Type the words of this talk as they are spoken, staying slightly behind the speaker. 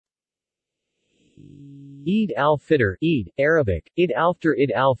Eid al-Fitr, Eid, Arabic, Id al-Fitr,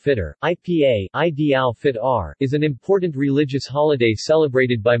 Id al-Fitr, IPA, Id al-Fitr, is an important religious holiday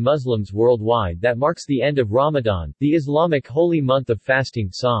celebrated by Muslims worldwide that marks the end of Ramadan, the Islamic holy month of fasting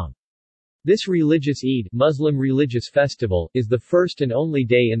Psalm. This religious Eid, Muslim religious festival, is the first and only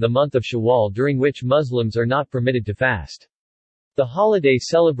day in the month of Shawwal during which Muslims are not permitted to fast. The holiday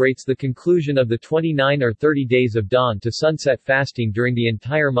celebrates the conclusion of the 29 or 30 days of dawn to sunset fasting during the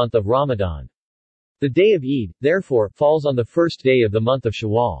entire month of Ramadan. The day of Eid, therefore, falls on the first day of the month of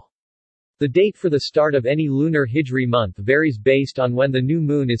Shawwal. The date for the start of any lunar Hijri month varies based on when the new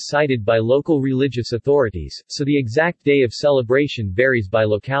moon is sighted by local religious authorities, so the exact day of celebration varies by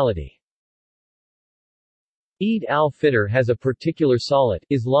locality. Eid al-Fitr has a particular salat,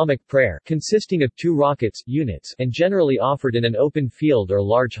 Islamic prayer, consisting of 2 rakats, units, and generally offered in an open field or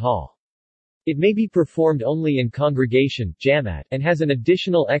large hall. It may be performed only in congregation, Jamaat, and has an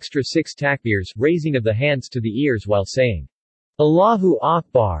additional extra 6 takbirs, raising of the hands to the ears while saying, Allahu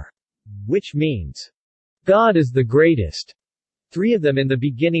Akbar, which means, God is the greatest. 3 of them in the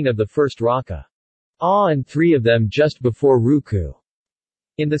beginning of the first rakah. And 3 of them just before ruku.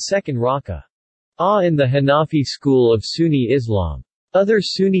 In the second rakah. In the Hanafi school of Sunni Islam. Other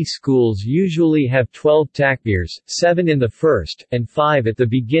Sunni schools usually have 12 takbirs, 7 in the first, and 5 at the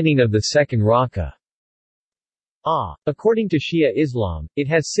beginning of the second rakah. According to Shia Islam, it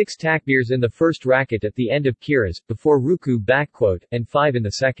has 6 takbirs in the first rakat at the end of qiras, before ruku, and 5 in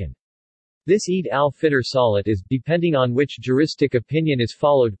the second. This Eid al-Fitr salat is, depending on which juristic opinion is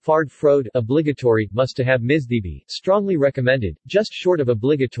followed, fard frod obligatory, mustahab mizdhibi strongly recommended, just short of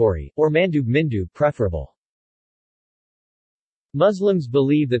obligatory, or mandub mindub preferable. Muslims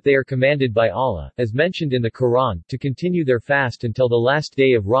believe that they are commanded by Allah, as mentioned in the Quran, to continue their fast until the last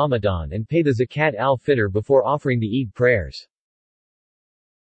day of Ramadan and pay the zakat al-Fitr before offering the Eid prayers.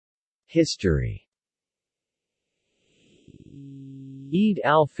 History. Eid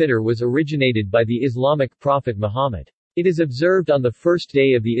al-Fitr was originated by the Islamic prophet Muhammad. It is observed on the first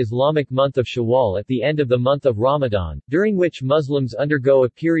day of the Islamic month of Shawwal at the end of the month of Ramadan, during which Muslims undergo a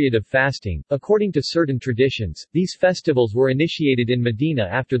period of fasting. According to certain traditions, these festivals were initiated in Medina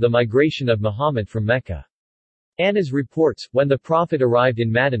after the migration of Muhammad from Mecca. Anas reports, when the Prophet arrived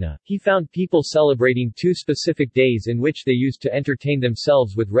in Medina, he found people celebrating 2 specific days in which they used to entertain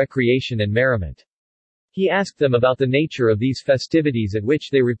themselves with recreation and merriment. He asked them about the nature of these festivities, at which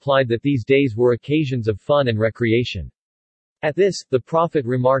they replied that these days were occasions of fun and recreation. At this, the Prophet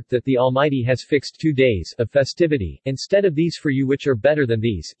remarked that the Almighty has fixed 2 days of festivity, instead of these for you, which are better than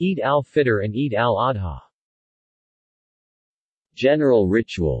these, Eid al-Fitr and Eid al-Adha. General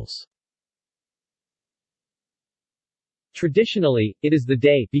rituals. Traditionally, it is the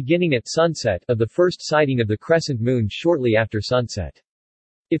day, beginning at sunset, of the first sighting of the crescent moon shortly after sunset.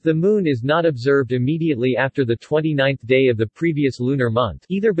 If the moon is not observed immediately after the 29th day of the previous lunar month,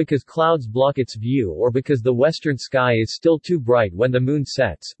 either because clouds block its view or because the western sky is still too bright when the moon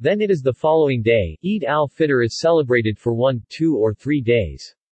sets, then it is the following day. Eid al-Fitr is celebrated for 1, 2 or 3 days.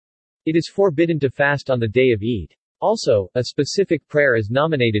 It is forbidden to fast on the day of Eid. Also, a specific prayer is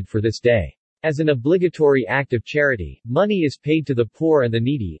nominated for this day. As an obligatory act of charity, money is paid to the poor and the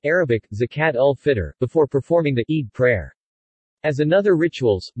needy, Arabic, zakat al-Fitr, before performing the Eid prayer. As another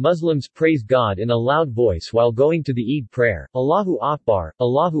rituals, Muslims praise God in a loud voice while going to the Eid prayer, Allahu Akbar,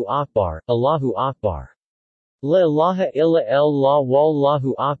 Allahu Akbar, Allahu Akbar. La ilaha illa Allah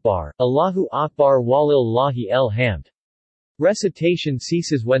wallahu Akbar, Allahu Akbar walillahi el-hamd. Recitation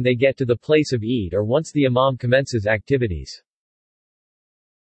ceases when they get to the place of Eid or once the Imam commences activities.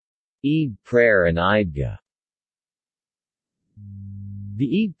 Eid prayer and Eidgah.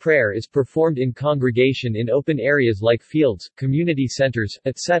 The Eid prayer is performed in congregation in open areas like fields, community centers,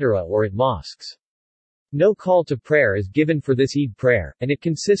 etc. or at mosques. No call to prayer is given for this Eid prayer, and it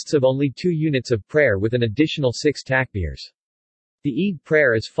consists of only 2 units of prayer with an additional 6 takbirs. The Eid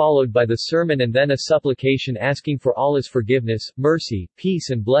prayer is followed by the sermon and then a supplication asking for Allah's forgiveness, mercy, peace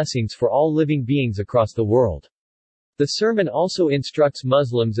and blessings for all living beings across the world. The sermon also instructs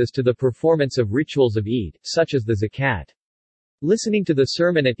Muslims as to the performance of rituals of Eid, such as the zakat. Listening to the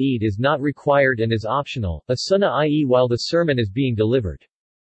sermon at Eid is not required and is optional, a sunnah, i.e. while the sermon is being delivered.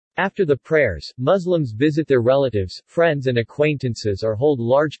 After the prayers, Muslims visit their relatives, friends and acquaintances or hold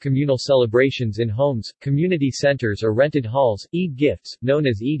large communal celebrations in homes, community centers or rented halls. Eid gifts, known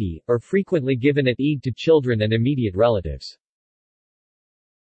as Eidi, are frequently given at Eid to children and immediate relatives.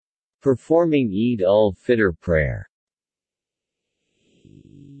 Performing Eid al-Fitr prayer.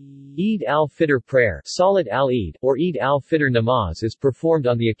 Eid al-Fitr prayer, Salat al-Eid, or Eid al-Fitr namaz is performed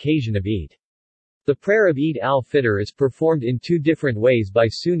on the occasion of Eid. The prayer of Eid al-Fitr is performed in 2 different ways by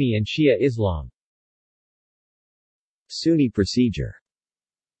Sunni and Shia Islam. Sunni procedure.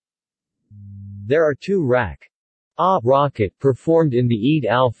 There are two rocket performed in the Eid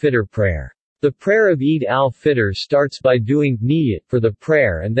al-Fitr prayer. The prayer of Eid al-Fitr starts by doing niyyat for the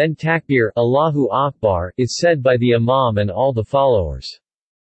prayer, and then takbir, Allahu Akbar, is said by the Imam and all the followers.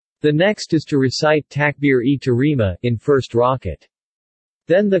 The next is to recite takbir-e-tarima in first rakat.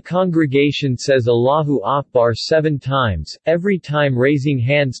 Then the congregation says Allahu Akbar 7 times, every time raising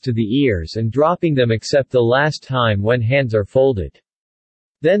hands to the ears and dropping them except the last time when hands are folded.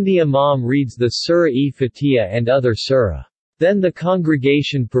 Then the Imam reads the Surah-e-Fatiha and other surah. Then the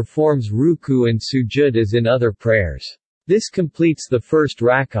congregation performs ruku and sujud as in other prayers. This completes the first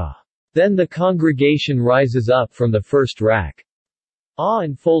rak'ah. Then the congregation rises up from the first rak'ah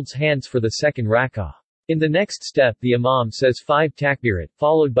and folds hands for the second rak'ah. In the next step the Imam says 5 takbirat,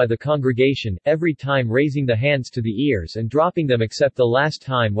 followed by the congregation, every time raising the hands to the ears and dropping them except the last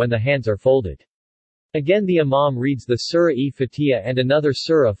time when the hands are folded. Again the Imam reads the Surah-e-Fatiha and another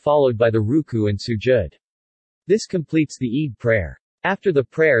surah followed by the ruku and sujud. This completes the Eid prayer. After the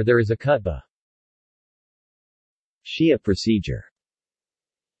prayer there is a khutbah. Shia procedure.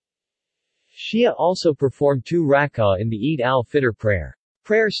 Shia also perform 2 rak'ah in the Eid al-Fitr prayer.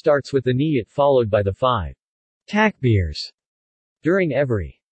 Prayer starts with the niyyat followed by the 5 takbirs. During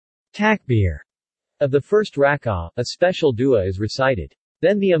every takbir of the first rak'ah, a special dua is recited.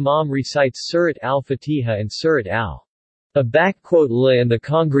 Then the Imam recites Surat al-Fatiha and Surat al-La and the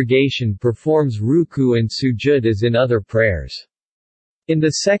congregation performs ruku and sujud as in other prayers. In the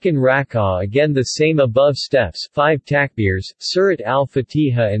second rak'ah again the same above steps, 5 takbirs, Surat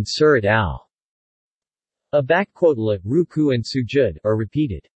al-Fatiha and Surat al-La, ruku and sujud, are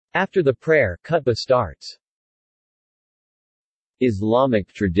repeated. After the prayer, khutbah starts.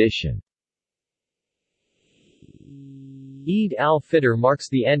 Islamic tradition. Eid al-Fitr marks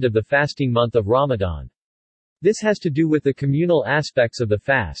the end of the fasting month of Ramadan. This has to do with the communal aspects of the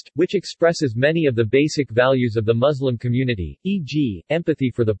fast, which expresses many of the basic values of the Muslim community, e.g., empathy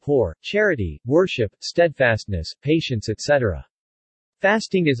for the poor, charity, worship, steadfastness, patience etc.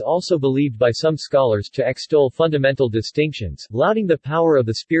 Fasting is also believed by some scholars to extol fundamental distinctions, lauding the power of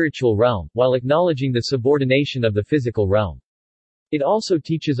the spiritual realm, while acknowledging the subordination of the physical realm. It also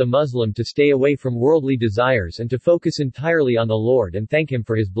teaches a Muslim to stay away from worldly desires and to focus entirely on the Lord and thank Him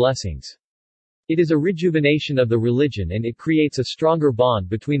for His blessings. It is a rejuvenation of the religion and it creates a stronger bond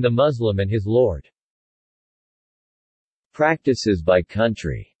between the Muslim and his Lord. Practices by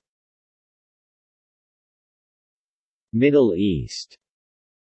country. Middle East.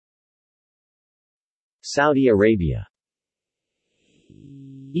 Saudi Arabia.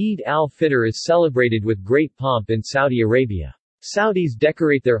 Eid al-Fitr is celebrated with great pomp in Saudi Arabia. Saudis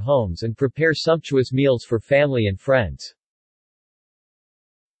decorate their homes and prepare sumptuous meals for family and friends.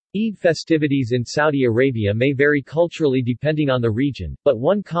 Eid festivities in Saudi Arabia may vary culturally depending on the region, but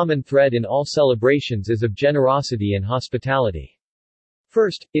one common thread in all celebrations is of generosity and hospitality.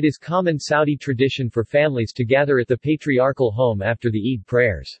 First, it is common Saudi tradition for families to gather at the patriarchal home after the Eid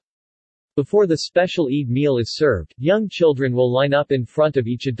prayers. Before the special Eid meal is served, young children will line up in front of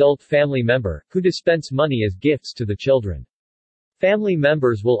each adult family member, who dispense money as gifts to the children. Family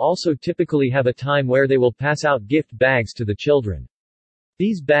members will also typically have a time where they will pass out gift bags to the children.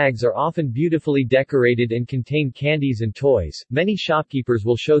 These bags are often beautifully decorated and contain candies and toys. Many shopkeepers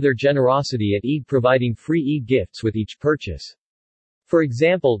will show their generosity at Eid, providing free Eid gifts with each purchase. For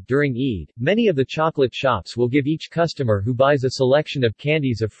example, during Eid, many of the chocolate shops will give each customer who buys a selection of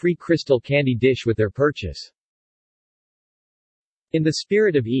candies a free crystal candy dish with their purchase. In the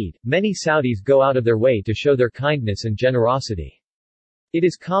spirit of Eid, many Saudis go out of their way to show their kindness and generosity. It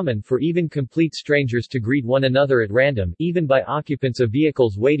is common for even complete strangers to greet one another at random, even by occupants of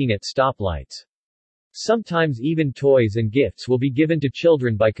vehicles waiting at stoplights. Sometimes even toys and gifts will be given to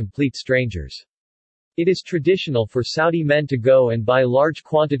children by complete strangers. It is traditional for Saudi men to go and buy large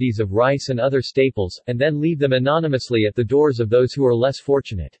quantities of rice and other staples, and then leave them anonymously at the doors of those who are less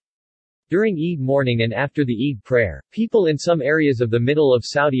fortunate. During Eid morning and after the Eid prayer, people in some areas of the middle of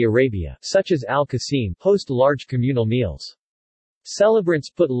Saudi Arabia, such as Al-Qasim, host large communal meals.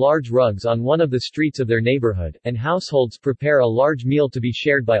 Celebrants put large rugs on one of the streets of their neighborhood, and households prepare a large meal to be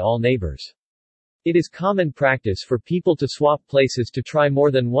shared by all neighbors. It is common practice for people to swap places to try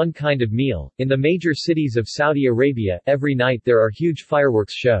more than one kind of meal. In the major cities of Saudi Arabia, every night there are huge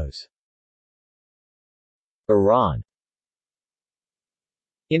fireworks shows. Iran.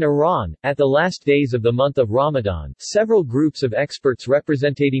 In Iran, at the last days of the month of Ramadan, several groups of experts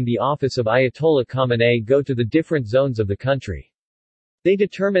representing the office of Ayatollah Khamenei go to the different zones of the country. They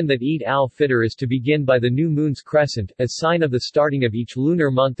determine that Eid al-Fitr is to begin by the new moon's crescent, as sign of the starting of each lunar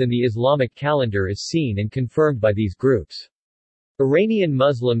month in the Islamic calendar is seen and confirmed by these groups. Iranian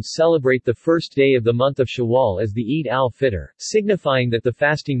Muslims celebrate the first day of the month of Shawwal as the Eid al-Fitr, signifying that the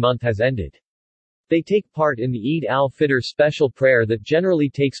fasting month has ended. They take part in the Eid al-Fitr special prayer that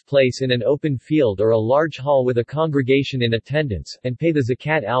generally takes place in an open field or a large hall with a congregation in attendance, and pay the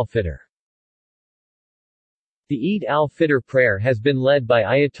Zakat al-Fitr. The Eid al-Fitr prayer has been led by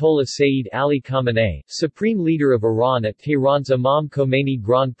Ayatollah Sayyid Ali Khamenei, supreme leader of Iran at Tehran's Imam Khomeini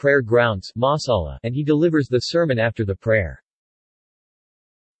Grand Prayer Grounds, Masala, and he delivers the sermon after the prayer.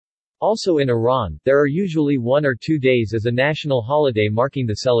 Also in Iran, there are usually 1 or 2 days as a national holiday marking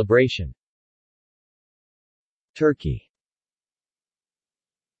the celebration. Turkey.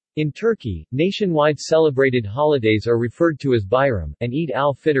 In Turkey, nationwide celebrated holidays are referred to as Bayram, and Eid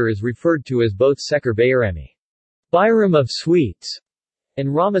al-Fitr is referred to as both Seker Bayrami, Bayram of sweets,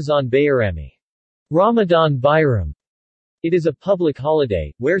 and Ramazan Bayrami, Ramadan Bayram. It is a public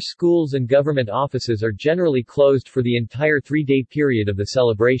holiday, where schools and government offices are generally closed for the entire 3-day period of the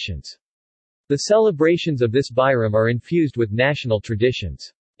celebrations. The celebrations of this Bayram are infused with national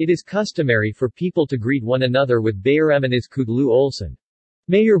traditions. It is customary for people to greet one another with Bayraminiz Kutlu Olsun,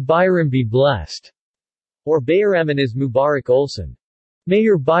 may your Bayram be blessed, or Bayraminiz Mubarak Olsun, may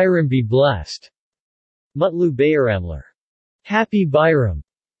your Bayram be blessed. Mutlu Bayramlar, Happy Bayram,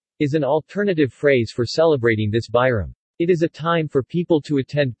 is an alternative phrase for celebrating this Bayram. It is a time for people to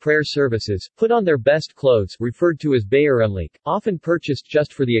attend prayer services, put on their best clothes, referred to as Bayramlik, often purchased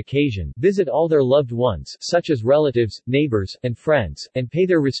just for the occasion, visit all their loved ones, such as relatives, neighbors, and friends, and pay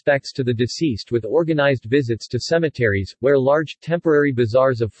their respects to the deceased with organized visits to cemeteries, where large, temporary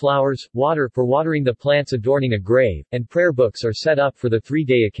bazaars of flowers, water for watering the plants adorning a grave, and prayer books are set up for the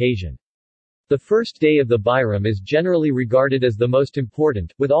 3-day occasion. The first day of the Bayram is generally regarded as the most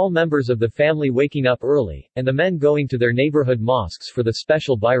important, with all members of the family waking up early, and the men going to their neighborhood mosques for the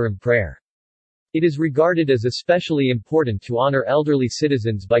special Bayram prayer. It is regarded as especially important to honor elderly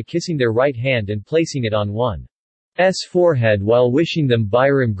citizens by kissing their right hand and placing it on one's forehead while wishing them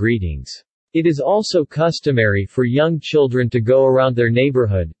Bayram greetings. It is also customary for young children to go around their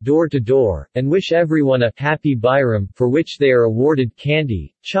neighborhood, door to door, and wish everyone a happy Bayram, for which they are awarded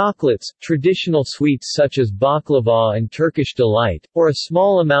candy, chocolates, traditional sweets such as baklava and Turkish delight, or a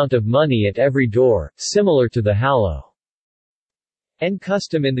small amount of money at every door, similar to the Halloween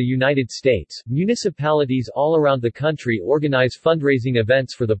custom in the United States. Municipalities all around the country organize fundraising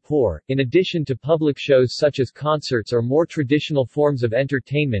events for the poor, in addition to public shows such as concerts or more traditional forms of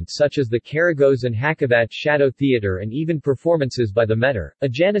entertainment such as the Karagöz and Hakkabad Shadow Theater, and even performances by the Meter, a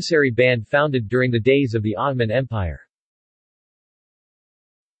Janissary band founded during the days of the Ottoman Empire.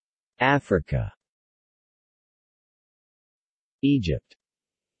 Africa. Egypt.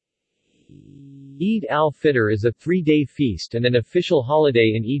 Eid al-Fitr is a 3-day feast and an official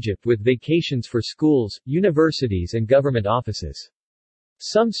holiday in Egypt with vacations for schools, universities and government offices.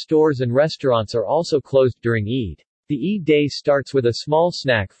 Some stores and restaurants are also closed during Eid. The Eid day starts with a small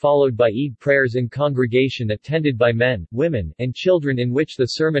snack followed by Eid prayers in congregation attended by men, women, and children, in which the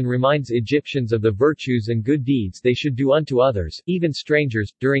sermon reminds Egyptians of the virtues and good deeds they should do unto others, even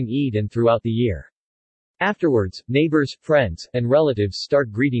strangers, during Eid and throughout the year. Afterwards, neighbors, friends, and relatives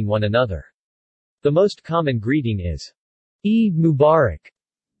start greeting one another. The most common greeting is Eid Mubarak,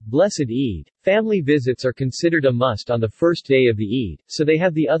 Blessed Eid. Family visits are considered a must on the first day of the Eid, so they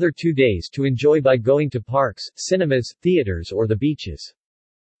have the other 2 days to enjoy by going to parks, cinemas, theaters or the beaches.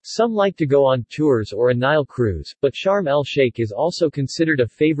 Some like to go on tours or a Nile cruise, but Sharm el-Sheikh is also considered a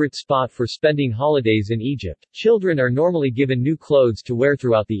favorite spot for spending holidays in Egypt. Children are normally given new clothes to wear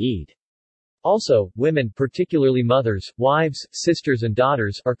throughout the Eid. Also, women, particularly mothers, wives, sisters and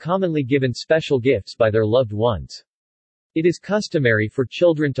daughters, are commonly given special gifts by their loved ones. It is customary for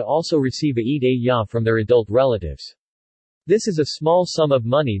children to also receive a Eid from their adult relatives. This is a small sum of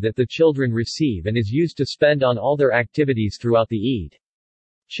money that the children receive and is used to spend on all their activities throughout the Eid.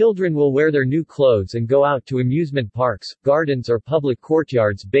 Children will wear their new clothes and go out to amusement parks, gardens or public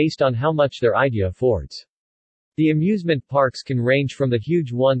courtyards based on how much their Eid affords. The amusement parks can range from the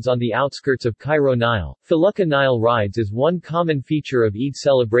huge ones on the outskirts of Cairo Nile. Felucca Nile rides is one common feature of Eid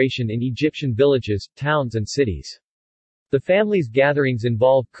celebration in Egyptian villages, towns and cities. The family's gatherings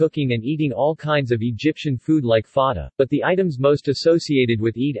involve cooking and eating all kinds of Egyptian food like fada, but the items most associated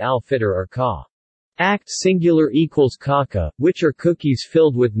with Eid al-Fitr are kaka, which are cookies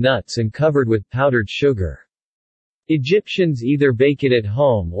filled with nuts and covered with powdered sugar. Egyptians either bake it at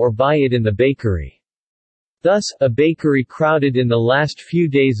home or buy it in the bakery. Thus, a bakery crowded in the last few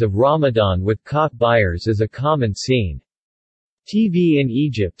days of Ramadan with kak buyers is a common scene. TV in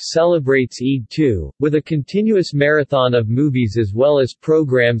Egypt celebrates Eid too, with a continuous marathon of movies as well as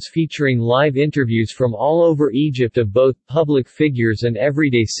programs featuring live interviews from all over Egypt of both public figures and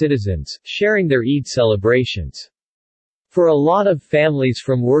everyday citizens, sharing their Eid celebrations. For a lot of families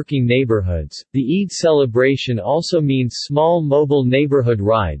from working neighborhoods, the Eid celebration also means small mobile neighborhood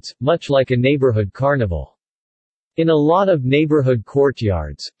rides, much like a neighborhood carnival. In a lot of neighborhood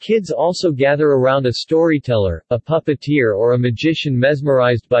courtyards, kids also gather around a storyteller, a puppeteer or a magician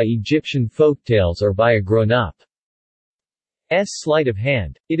mesmerized by Egyptian folktales or by a grown-up. Sleight of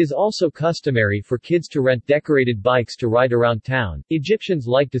hand. It is also customary for kids to rent decorated bikes to ride around town. Egyptians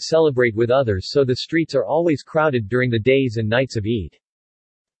like to celebrate with others, so the streets are always crowded during the days and nights of Eid.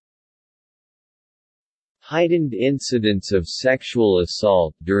 Heightened incidence of sexual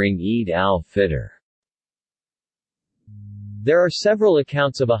assault during Eid al-Fitr. There are several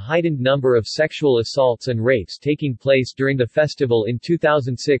accounts of a heightened number of sexual assaults and rapes taking place during the festival in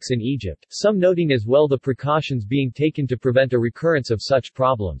 2006 in Egypt, some noting as well the precautions being taken to prevent a recurrence of such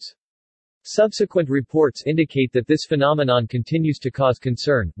problems. Subsequent reports indicate that this phenomenon continues to cause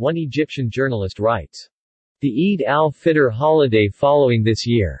concern, one Egyptian journalist writes. The Eid al-Fitr holiday following this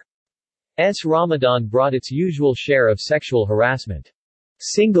year's Ramadan brought its usual share of sexual harassment.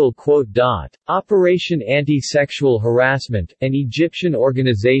 Operation Anti-Sexual Harassment, an Egyptian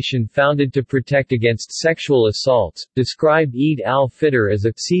organization founded to protect against sexual assaults, described Eid al-Fitr as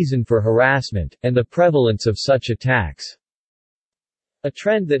a season for harassment, and the prevalence of such attacks. A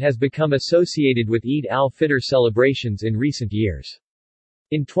trend that has become associated with Eid al-Fitr celebrations in recent years.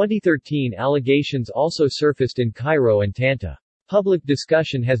 In 2013 allegations also surfaced in Cairo and Tanta. Public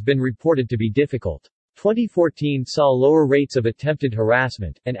discussion has been reported to be difficult. 2014 saw lower rates of attempted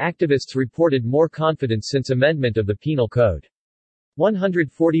harassment, and activists reported more confidence since amendment of the Penal Code.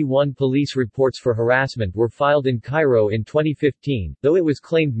 141 police reports for harassment were filed in Cairo in 2015, though it was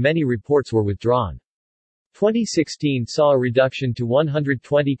claimed many reports were withdrawn. 2016 saw a reduction to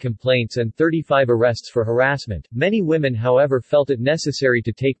 120 complaints and 35 arrests for harassment. Many women, however, felt it necessary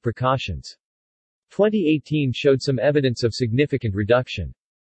to take precautions. 2018 showed some evidence of significant reduction.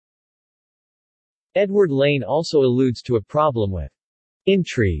 Edward Lane also alludes to a problem with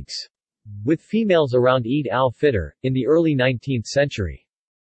intrigues with females around Eid al-Fitr, in the early 19th century.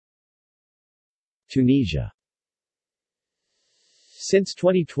 Tunisia. Since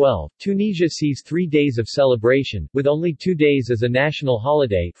 2012, Tunisia sees 3 days of celebration, with only 2 days as a national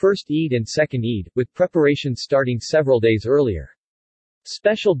holiday, first Eid and second Eid, with preparations starting several days earlier.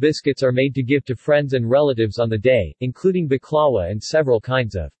 Special biscuits are made to give to friends and relatives on the day, including baklawa and several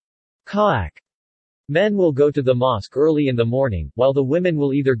kinds of kaak. Men will go to the mosque early in the morning, while the women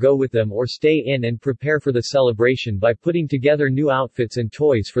will either go with them or stay in and prepare for the celebration by putting together new outfits and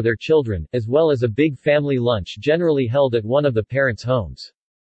toys for their children, as well as a big family lunch generally held at one of the parents' homes.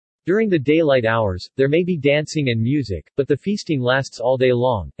 During the daylight hours, there may be dancing and music, but the feasting lasts all day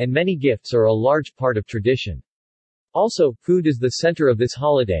long, and many gifts are a large part of tradition. Also, food is the center of this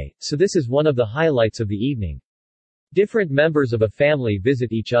holiday, so this is one of the highlights of the evening. Different members of a family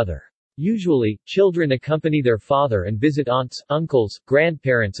visit each other. Usually, children accompany their father and visit aunts, uncles,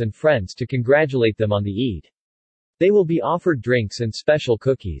 grandparents and friends to congratulate them on the Eid. They will be offered drinks and special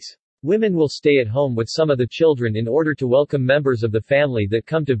cookies. Women will stay at home with some of the children in order to welcome members of the family that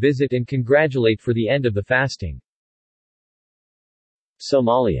come to visit and congratulate for the end of the fasting.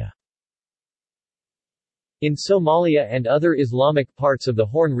 Somalia. In Somalia and other Islamic parts of the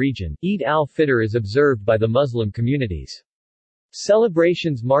Horn region, Eid al-Fitr is observed by the Muslim communities.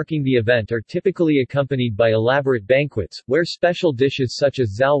 Celebrations marking the event are typically accompanied by elaborate banquets, where special dishes such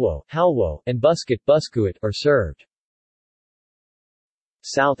as zalwo, halwo, and buskuit are served.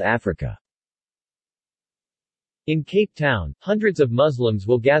 South Africa. In Cape Town, hundreds of Muslims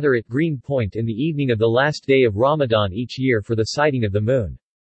will gather at Green Point in the evening of the last day of Ramadan each year for the sighting of the moon.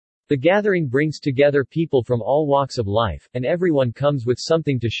 The gathering brings together people from all walks of life, and everyone comes with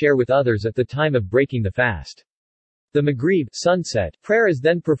something to share with others at the time of breaking the fast. The Maghrib sunset prayer is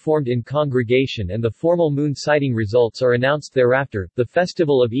then performed in congregation and the formal moon sighting results are announced thereafter. The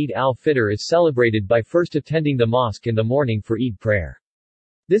festival of Eid al-Fitr is celebrated by first attending the mosque in the morning for Eid prayer.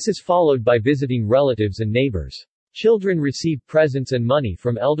 This is followed by visiting relatives and neighbors. Children receive presents and money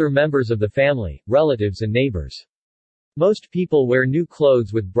from elder members of the family, relatives and neighbors. Most people wear new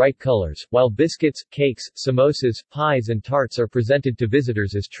clothes with bright colors, while biscuits, cakes, samosas, pies and tarts are presented to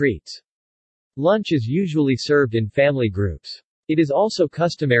visitors as treats. Lunch is usually served in family groups. It is also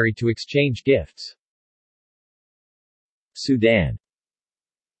customary to exchange gifts. Sudan.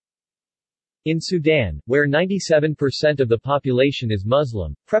 In Sudan, where 97% of the population is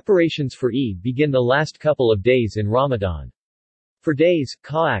Muslim, preparations for Eid begin the last couple of days in Ramadan. For days,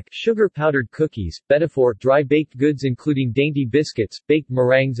 kaak, sugar-powdered cookies, betafor, dry baked goods including dainty biscuits, baked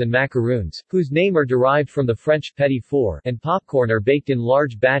meringues and macaroons, whose name are derived from the French petit four, and popcorn are baked in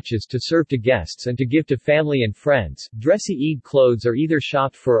large batches to serve to guests and to give to family and friends. Dressy Eid clothes are either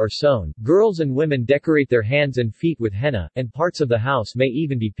shopped for or sewn. Girls and women decorate their hands and feet with henna, and parts of the house may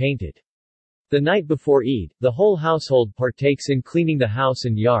even be painted. The night before Eid, the whole household partakes in cleaning the house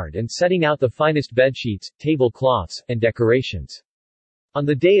and yard and setting out the finest bedsheets, tablecloths, and decorations. On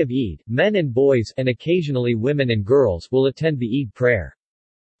the day of Eid, men and boys, and occasionally women and girls, will attend the Eid prayer.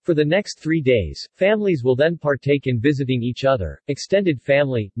 For the next 3 days, families will then partake in visiting each other, extended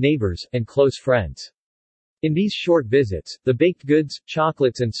family, neighbors, and close friends. In these short visits, the baked goods,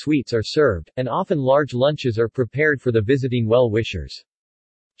 chocolates and sweets are served, and often large lunches are prepared for the visiting well-wishers.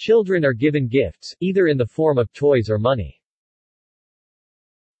 Children are given gifts, either in the form of toys or money.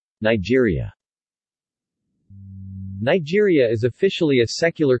 Nigeria. Nigeria is officially a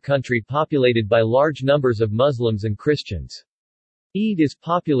secular country populated by large numbers of Muslims and Christians. Eid is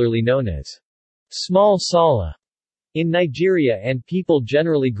popularly known as Small Salah in Nigeria, and people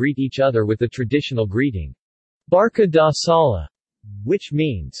generally greet each other with the traditional greeting, Barka da Salah, which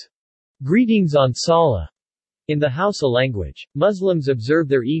means greetings on Salah. In the Hausa language, Muslims observe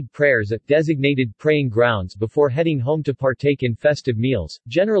their Eid prayers at designated praying grounds before heading home to partake in festive meals,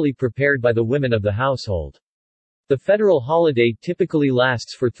 generally prepared by the women of the household. The federal holiday typically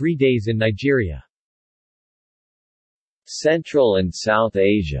lasts for 3 days in Nigeria. Central and South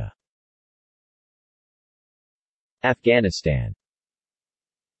Asia. Afghanistan.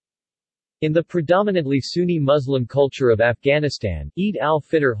 In the predominantly Sunni Muslim culture of Afghanistan, Eid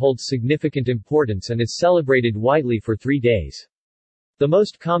al-Fitr holds significant importance and is celebrated widely for 3 days. The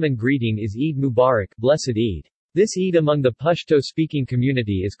most common greeting is Eid Mubarak, Blessed Eid. This Eid among the Pashto-speaking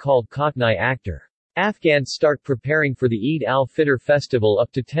community is called Khatnai Akhtar. Afghans start preparing for the Eid al-Fitr festival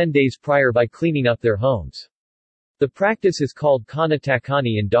up to 10 days prior by cleaning up their homes. The practice is called Khana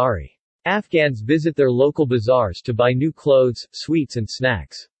Takani in Dari. Afghans visit their local bazaars to buy new clothes, sweets and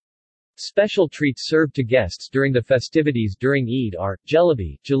snacks. Special treats served to guests during the festivities during Eid are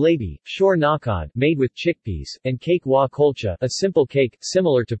jalebi, shor nakad made with chickpeas, and cake wa kolcha, a simple cake,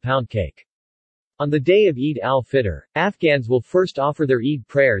 similar to pound cake. On the day of Eid al-Fitr, Afghans will first offer their Eid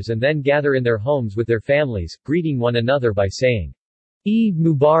prayers and then gather in their homes with their families, greeting one another by saying, Eid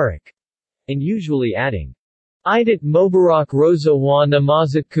Mubarak, and usually adding, Eidat Mobarak Roza wa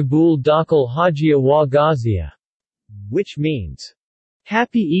Namazat Kabul Dakal Hajia wa Gazia, which means,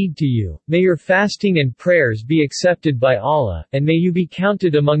 Happy Eid to you, may your fasting and prayers be accepted by Allah, and may you be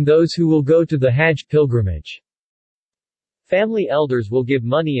counted among those who will go to the Hajj pilgrimage. Family elders will give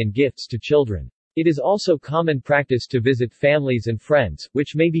money and gifts to children. It is also common practice to visit families and friends,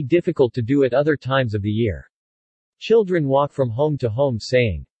 which may be difficult to do at other times of the year. Children walk from home to home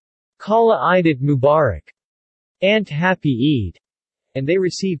saying, Kala Eidat Mubarak, and Happy Eid, and they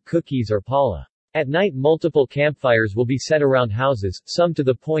receive cookies or pala. At night multiple campfires will be set around houses, some to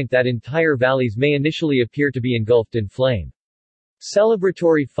the point that entire valleys may initially appear to be engulfed in flame.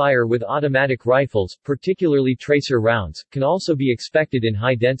 Celebratory fire with automatic rifles, particularly tracer rounds, can also be expected in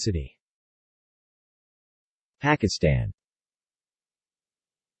high density. Pakistan.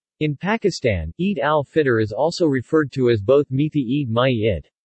 In Pakistan, Eid al-Fitr is also referred to as both Mithi Eid Mai Eid,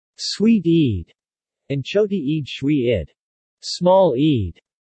 Sweet Eid, and Choti Eid Shwi Eid, Small Eid.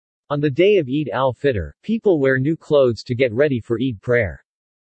 On the day of Eid al-Fitr, people wear new clothes to get ready for Eid prayer.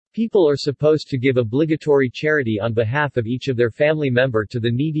 People are supposed to give obligatory charity on behalf of each of their family member to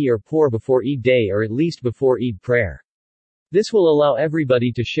the needy or poor before Eid day or at least before Eid prayer. This will allow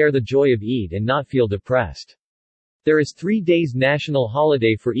everybody to share the joy of Eid and not feel depressed. There is 3 days national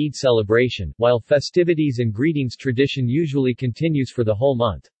holiday for Eid celebration, while festivities and greetings tradition usually continues for the whole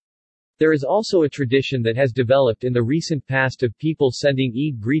month. There is also a tradition that has developed in the recent past of people sending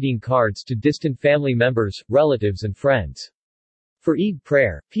Eid greeting cards to distant family members, relatives and friends. For Eid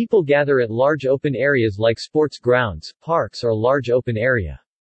prayer, people gather at large open areas like sports grounds, parks or large open area.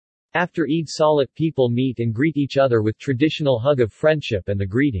 After Eid Salat, people meet and greet each other with traditional hug of friendship and the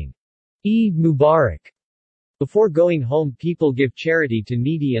greeting, Eid Mubarak. Before going home, people give charity to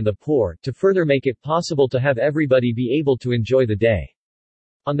needy and the poor, to further make it possible to have everybody be able to enjoy the day.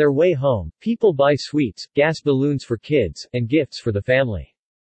 On their way home, people buy sweets, gas balloons for kids, and gifts for the family.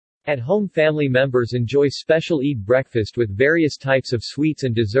 At home, family members enjoy special Eid breakfast with various types of sweets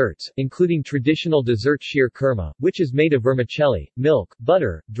and desserts, including traditional dessert sheer kurma, which is made of vermicelli, milk,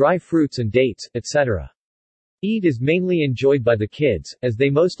 butter, dry fruits and dates, etc. Eid is mainly enjoyed by the kids, as they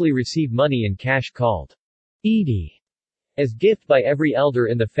mostly receive money in cash called Eidi as gift by every elder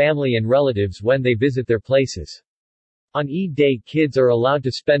in the family and relatives when they visit their places. On Eid day kids are allowed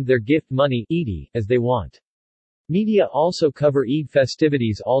to spend their gift money Eidi, as they want. Media also cover Eid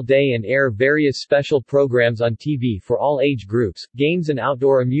festivities all day and air various special programs on TV for all age groups. Games and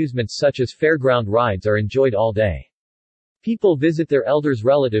outdoor amusements such as fairground rides are enjoyed all day. People visit their elders'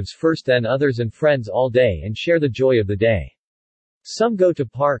 relatives first, then others and friends all day and share the joy of the day. Some go to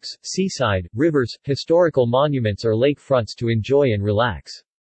parks, seaside, rivers, historical monuments or lake fronts to enjoy and relax.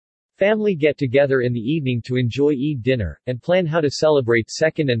 Family get together in the evening to enjoy Eid dinner, and plan how to celebrate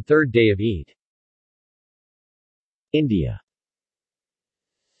second and third day of Eid. India.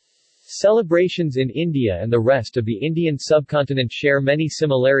 Celebrations in India and the rest of the Indian subcontinent share many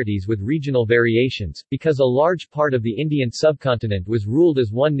similarities with regional variations, because a large part of the Indian subcontinent was ruled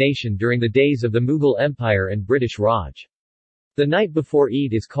as one nation during the days of the Mughal Empire and British Raj. The night before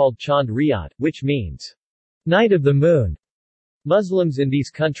Eid is called Chand Riyat, which means night of the moon. Muslims in these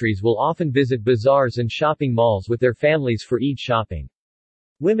countries will often visit bazaars and shopping malls with their families for Eid shopping.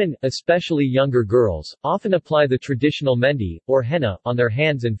 Women, especially younger girls, often apply the traditional mehndi, or henna, on their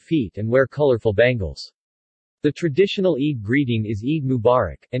hands and feet and wear colorful bangles. The traditional Eid greeting is Eid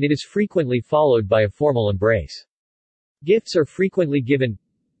Mubarak, and it is frequently followed by a formal embrace. Gifts are frequently given.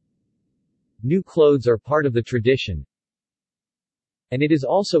 New clothes are part of the tradition, and it is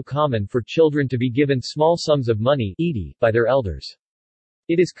also common for children to be given small sums of money Eidi, by their elders.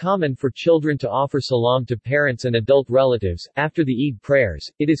 It is common for children to offer salam to parents and adult relatives. After the Eid prayers,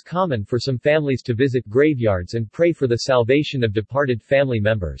 it is common for some families to visit graveyards and pray for the salvation of departed family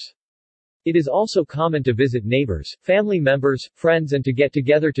members. It is also common to visit neighbors, family members, friends and to get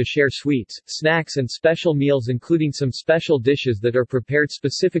together to share sweets, snacks and special meals, including some special dishes that are prepared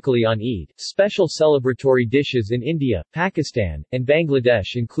specifically on Eid. Special celebratory dishes in India, Pakistan, and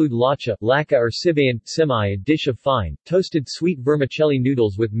Bangladesh include lacha, laka or sivayan, simai, a dish of fine, toasted sweet vermicelli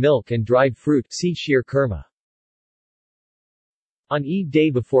noodles with milk and dried fruit, see sheer kurma. On Eid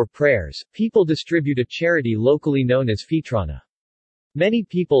day before prayers, people distribute a charity locally known as fitrana. Many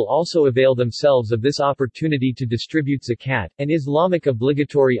people also avail themselves of this opportunity to distribute zakat, an Islamic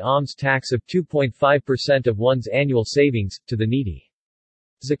obligatory alms tax of 2.5% of one's annual savings, to the needy.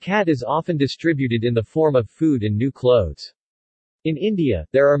 Zakat is often distributed in the form of food and new clothes. In India,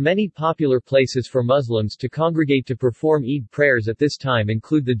 there are many popular places for Muslims to congregate to perform Eid prayers at this time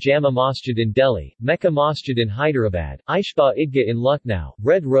include the Jama Masjid in Delhi, Mecca Masjid in Hyderabad, Aishba Idgah in Lucknow,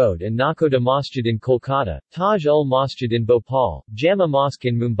 Red Road and Nakoda Masjid in Kolkata, Taj ul Masjid in Bhopal, Jama Mosque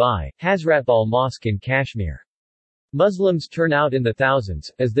in Mumbai, Hazratbal Mosque in Kashmir. Muslims turn out in the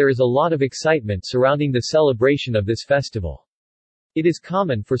thousands, as there is a lot of excitement surrounding the celebration of this festival. It is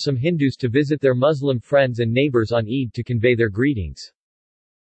common for some Hindus to visit their Muslim friends and neighbors on Eid to convey their greetings.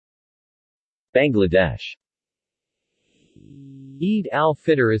 Bangladesh. Eid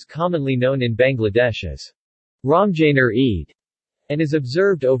al-Fitr is commonly known in Bangladesh as Ramjaner Eid, and is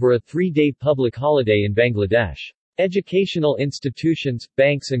observed over a 3-day public holiday in Bangladesh. Educational institutions,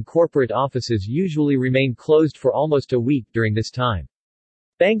 banks and corporate offices usually remain closed for almost a week during this time.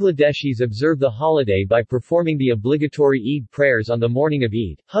 Bangladeshis observe the holiday by performing the obligatory Eid prayers on the morning of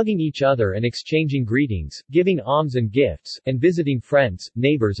Eid, hugging each other and exchanging greetings, giving alms and gifts, and visiting friends,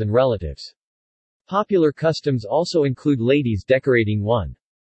 neighbors and relatives. Popular customs also include ladies decorating one's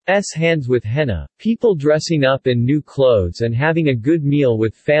hands with henna, people dressing up in new clothes and having a good meal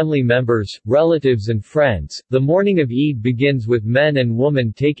with family members, relatives and friends. The morning of Eid begins with men and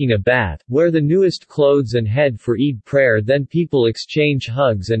women taking a bath, wear the newest clothes and head for Eid prayer, then people exchange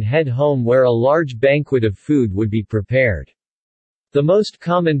hugs and head home where a large banquet of food would be prepared. The most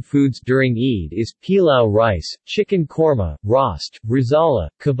common foods during Eid is pilau rice, chicken korma, roast, rizala,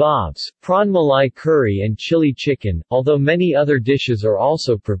 kebabs, prawn malai curry and chili chicken, although many other dishes are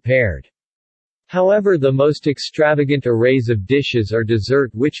also prepared. However, the most extravagant arrays of dishes are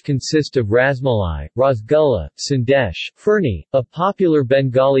dessert, which consist of rasmalai, rasgulla, sandesh, furni, a popular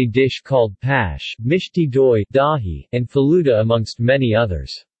Bengali dish called pash, mishti doi, dahi, and faluda amongst many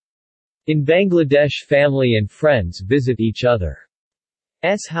others. In Bangladesh, family and friends visit each other's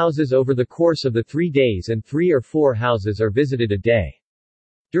houses over the course of the 3 days, and 3 or 4 houses are visited a day.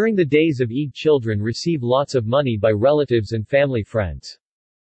 During the days of Eid, children receive lots of money by relatives and family friends.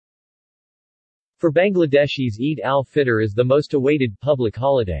 For Bangladeshis, Eid al-Fitr is the most awaited public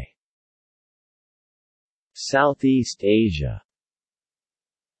holiday. Southeast Asia.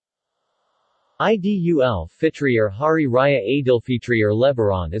 Idul Fitri or Hari Raya Aidilfitri or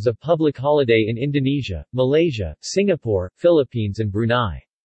Lebaran is a public holiday in Indonesia, Malaysia, Singapore, Philippines and Brunei.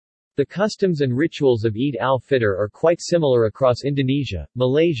 The customs and rituals of Eid al-Fitr are quite similar across Indonesia,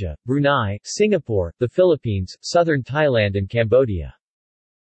 Malaysia, Brunei, Singapore, the Philippines, southern Thailand and Cambodia.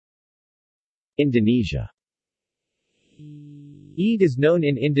 Indonesia. Eid is known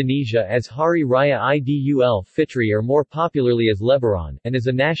in Indonesia as Hari Raya Idul Fitri or more popularly as Lebaran, and is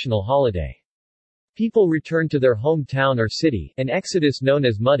a national holiday. People return to their hometown or city, an exodus known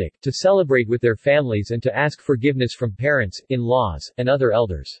as mudik, to celebrate with their families and to ask forgiveness from parents, in-laws, and other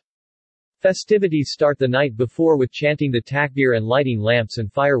elders. Festivities start the night before with chanting the takbir and lighting lamps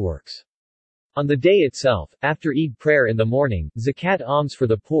and fireworks. On the day itself, after Eid prayer in the morning, zakat alms for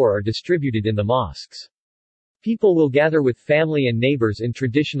the poor are distributed in the mosques. People will gather with family and neighbors in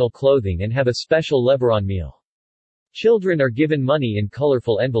traditional clothing and have a special Lebaran meal. Children are given money in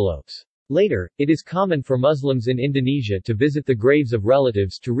colorful envelopes. Later, it is common for Muslims in Indonesia to visit the graves of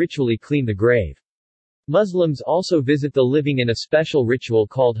relatives to ritually clean the grave. Muslims also visit the living in a special ritual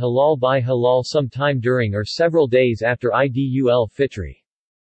called Halal by Halal sometime during or several days after Idul Fitri.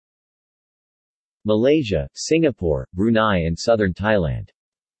 Malaysia, Singapore, Brunei and southern Thailand.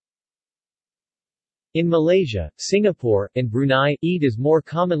 In Malaysia, Singapore, and Brunei, Eid is more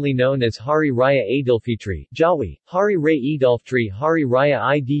commonly known as Hari Raya Aidilfitri, Jawi, Hari Raya Idulfitri, Hari Raya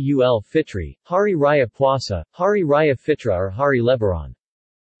Idul Fitri, Hari Raya Puasa, Hari Raya Fitra or Hari Lebaran.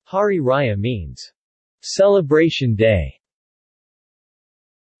 Hari Raya means celebration day.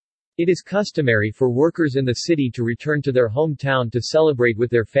 It is customary for workers in the city to return to their hometown to celebrate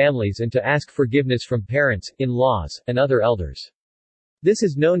with their families and to ask forgiveness from parents, in-laws, and other elders. This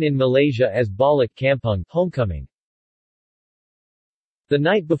is known in Malaysia as Balik Kampung, homecoming. The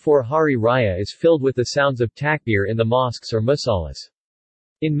night before Hari Raya is filled with the sounds of takbir in the mosques or musallas.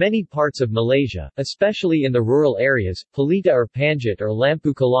 In many parts of Malaysia, especially in the rural areas, pelita or panjat or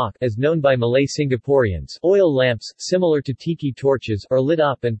lampu kalak, as known by Malay Singaporeans, oil lamps, similar to tiki torches, are lit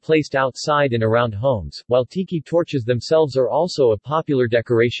up and placed outside and around homes, while tiki torches themselves are also a popular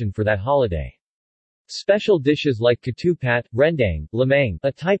decoration for that holiday. Special dishes like ketupat, rendang, lemang,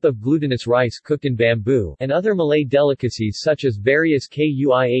 a type of glutinous rice cooked in bamboo, and other Malay delicacies such as various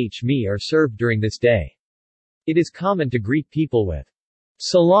kuih mee are served during this day. It is common to greet people with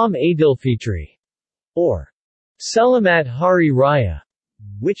Salam Aidilfitri or Selamat Hari Raya,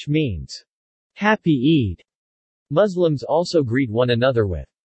 which means Happy Eid. Muslims also greet one another with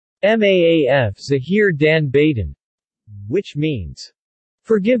Maaf Zahir dan Badan, which means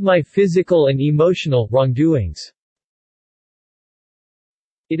forgive my physical and emotional wrongdoings.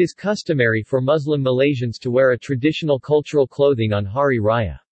 It is customary for Muslim Malaysians to wear a traditional cultural clothing on Hari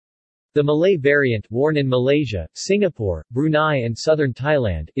Raya. The Malay variant, worn in Malaysia, Singapore, Brunei and southern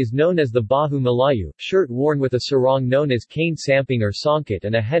Thailand, is known as the Bahu Melayu, shirt worn with a sarong known as kain samping or songket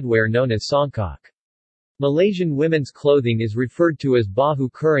and a headwear known as songkok. Malaysian women's clothing is referred to as Bahu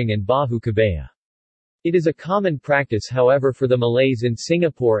Kurung and Bahu Kebaya. It is a common practice however for the Malays in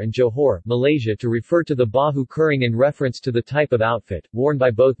Singapore and Johor, Malaysia to refer to the Bahu Kurung in reference to the type of outfit, worn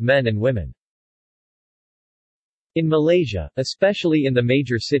by both men and women. In Malaysia, especially in the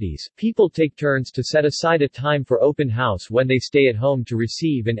major cities, people take turns to set aside a time for open house when they stay at home to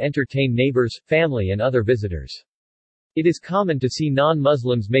receive and entertain neighbors, family and other visitors. It is common to see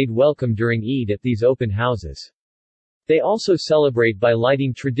non-Muslims made welcome during Eid at these open houses. They also celebrate by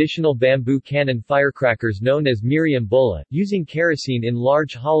lighting traditional bamboo cannon firecrackers known as meriam bola, using kerosene in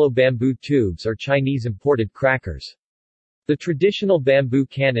large hollow bamboo tubes or Chinese imported crackers. The traditional bamboo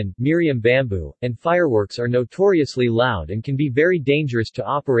cannon, meriam bamboo, and fireworks are notoriously loud and can be very dangerous to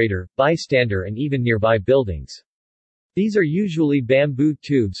operator, bystander and even nearby buildings. These are usually bamboo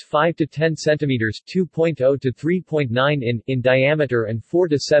tubes 5 to 10 centimeters 2.0 to 3.9 in diameter and 4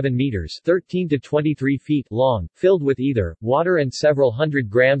 to 7 meters 13 to 23 feet long, filled with either water and several hundred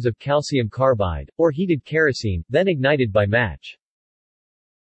grams of calcium carbide, or heated kerosene, then ignited by match.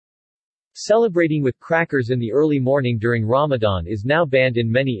 Celebrating with crackers in the early morning during Ramadan is now banned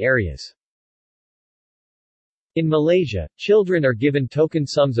in many areas. In Malaysia, children are given token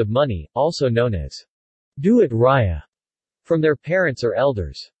sums of money, also known as Duit Raya, from their parents or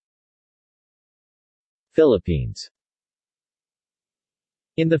elders. Philippines.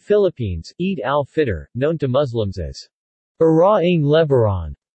 In the Philippines, Eid al-Fitr, known to Muslims as Araing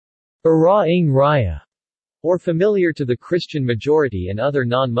Lebaran, Araing Raya, or familiar to the Christian majority and other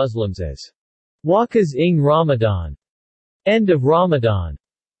non-Muslims as Wakas ng Ramadan, end of Ramadan,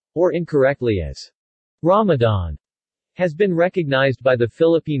 or incorrectly as Ramadan, has been recognized by the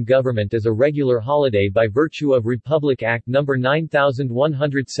Philippine government as a regular holiday by virtue of Republic Act No.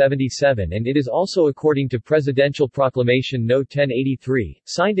 9177 and it is also according to Presidential Proclamation No. 1083,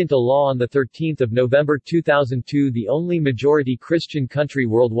 signed into law on 13 November 2002 the only majority Christian country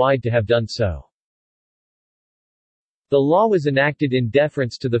worldwide to have done so. The law was enacted in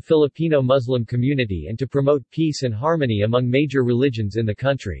deference to the Filipino Muslim community and to promote peace and harmony among major religions in the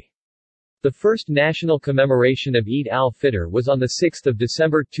country. The first national commemoration of Eid al-Fitr was on 6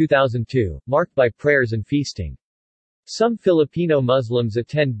 December 2002, marked by prayers and feasting. Some Filipino Muslims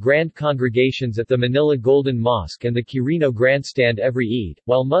attend grand congregations at the Manila Golden Mosque and the Quirino Grandstand every Eid,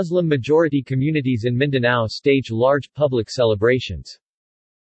 while Muslim-majority communities in Mindanao stage large public celebrations.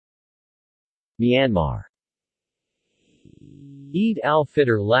 Myanmar. Eid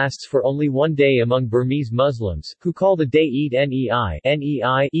al-Fitr lasts for only one day among Burmese Muslims, who call the day Eid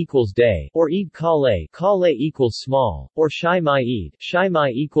Nei equals day, or Eid Kale equals small, or Shai Mai Eid. Shai Mai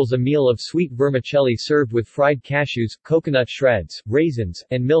equals a meal of sweet vermicelli served with fried cashews, coconut shreds, raisins,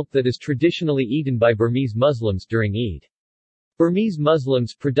 and milk that is traditionally eaten by Burmese Muslims during Eid. Burmese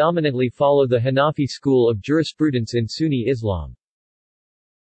Muslims predominantly follow the Hanafi school of jurisprudence in Sunni Islam.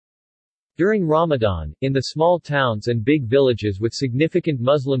 During Ramadan, in the small towns and big villages with significant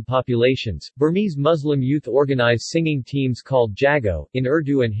Muslim populations, Burmese Muslim youth organize singing teams called Jago, in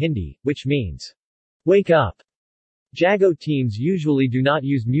Urdu and Hindi, which means, "Wake up." Jago teams usually do not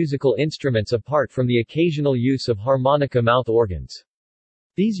use musical instruments apart from the occasional use of harmonica mouth organs.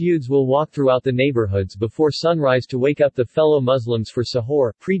 These youths will walk throughout the neighborhoods before sunrise to wake up the fellow Muslims for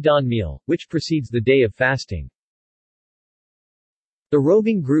sahur, pre-dawn meal, which precedes the day of fasting. The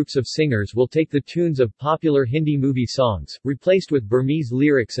roving groups of singers will take the tunes of popular Hindi movie songs, replaced with Burmese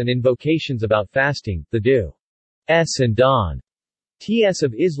lyrics and invocations about fasting, the do's and don'ts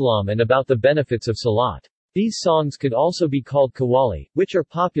of Islam and about the benefits of salat. These songs could also be called qawwali, which are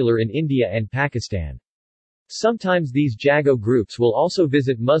popular in India and Pakistan. Sometimes these Jago groups will also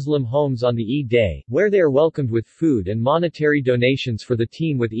visit Muslim homes on the Eid day, where they are welcomed with food and monetary donations for the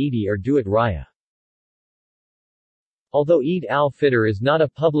team with Eidi or Duit Raya. Although Eid al-Fitr is not a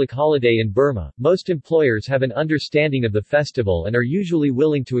public holiday in Burma, most employers have an understanding of the festival and are usually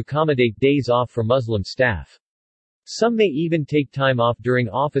willing to accommodate days off for Muslim staff. Some may even take time off during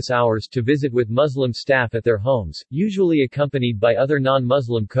office hours to visit with Muslim staff at their homes, usually accompanied by other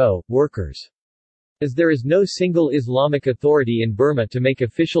non-Muslim co-workers. As there is no single Islamic authority in Burma to make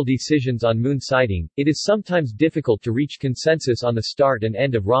official decisions on moon sighting, it is sometimes difficult to reach consensus on the start and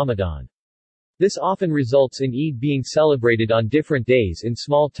end of Ramadan. This often results in Eid being celebrated on different days in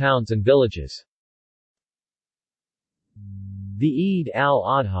small towns and villages. The Eid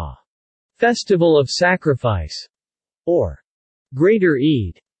al-Adha Festival of Sacrifice, or Greater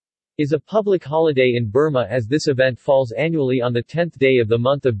Eid, is a public holiday in Burma as this event falls annually on the 10th day of the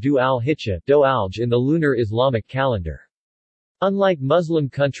month of Dhu al-Hijjah in the lunar Islamic calendar. Unlike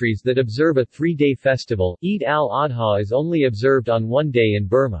Muslim countries that observe a 3-day festival, Eid al-Adha is only observed on one day in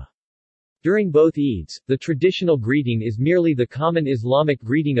Burma. During both Eids, the traditional greeting is merely the common Islamic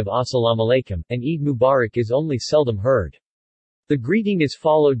greeting of Assalamu alaikum, and Eid Mubarak is only seldom heard. The greeting is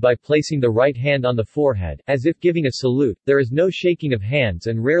followed by placing the right hand on the forehead, as if giving a salute. There is no shaking of hands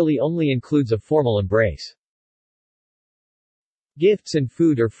and rarely only includes a formal embrace. Gifts and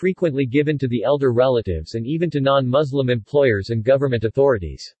food are frequently given to the elder relatives and even to non-Muslim employers and government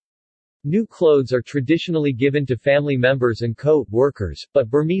authorities. New clothes are traditionally given to family members and co-workers, but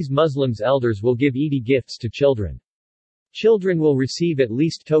Burmese Muslims elders will give Eidi gifts to children. Children will receive at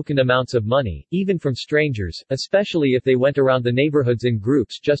least token amounts of money, even from strangers, especially if they went around the neighborhoods in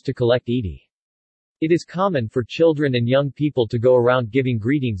groups just to collect Eidi. It is common for children and young people to go around giving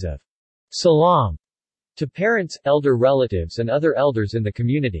greetings of salam to parents, elder relatives and other elders in the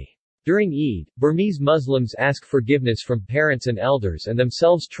community. During Eid, Burmese Muslims ask forgiveness from parents and elders and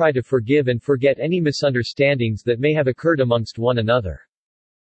themselves try to forgive and forget any misunderstandings that may have occurred amongst one another.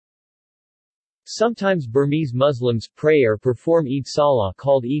 Sometimes Burmese Muslims pray or perform Eid Salah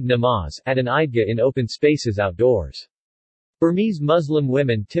called Eid Namaz at an Eidgah in open spaces outdoors. Burmese Muslim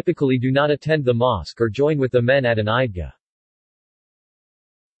women typically do not attend the mosque or join with the men at an Eidgah.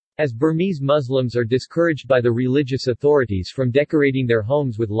 As Burmese Muslims are discouraged by the religious authorities from decorating their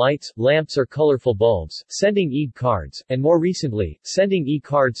homes with lights, lamps or colorful bulbs, sending Eid cards, and more recently, sending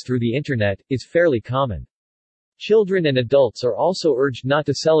e-cards through the internet, is fairly common. Children and adults are also urged not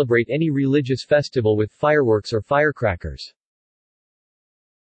to celebrate any religious festival with fireworks or firecrackers.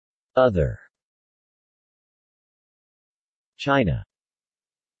 Other China.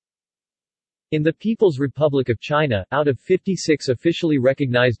 In the People's Republic of China, out of 56 officially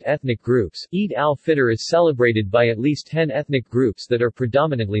recognized ethnic groups, Eid al-Fitr is celebrated by at least 10 ethnic groups that are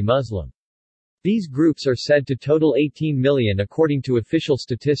predominantly Muslim. These groups are said to total 18 million according to official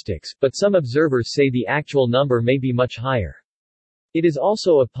statistics, but some observers say the actual number may be much higher. It is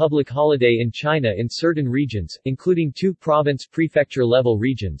also a public holiday in China in certain regions, including 2 province prefecture-level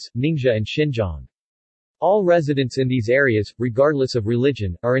regions, Ningxia and Xinjiang. All residents in these areas, regardless of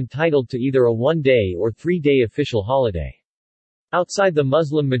religion, are entitled to either a 1-day or 3-day official holiday. Outside the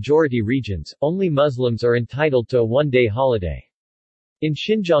Muslim-majority regions, only Muslims are entitled to a one-day holiday. In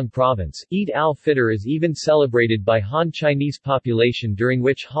Xinjiang province, Eid al-Fitr is even celebrated by Han Chinese population, during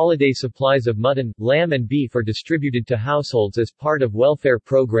which holiday supplies of mutton, lamb and beef are distributed to households as part of welfare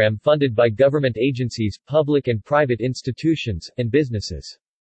program funded by government agencies, public and private institutions, and businesses.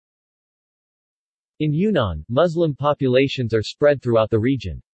 In Yunnan, Muslim populations are spread throughout the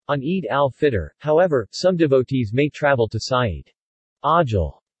region. On Eid al-Fitr, however, some devotees may travel to Sayyid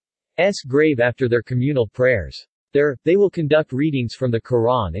Ajal's grave after their communal prayers. There, they will conduct readings from the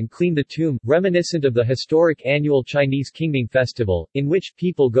Quran and clean the tomb, reminiscent of the historic annual Chinese Qingming festival, in which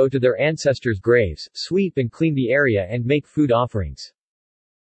people go to their ancestors' graves, sweep and clean the area and make food offerings.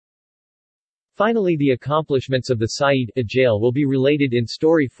 Finally, the accomplishments of the Sayyid Ajal will be related in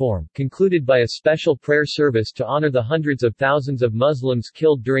story form, concluded by a special prayer service to honor the hundreds of thousands of Muslims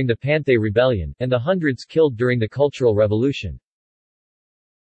killed during the Panthay Rebellion, and the hundreds killed during the Cultural Revolution.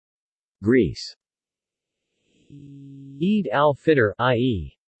 Greece. Eid al-Fitr,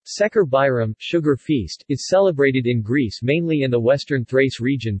 i.e. Seker Bayram, sugar feast, is celebrated in Greece mainly in the western Thrace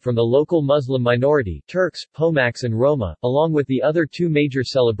region from the local Muslim minority Turks, Pomaks and Roma, along with the other two major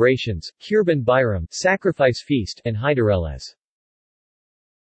celebrations, Kurban Bayram, sacrifice feast, and Hyderelles.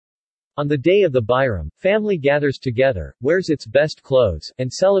 On the day of the Bayram, family gathers together, wears its best clothes,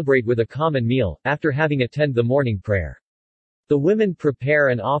 and celebrate with a common meal, after having attend the morning prayer. The women prepare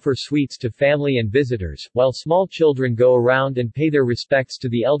and offer sweets to family and visitors, while small children go around and pay their respects to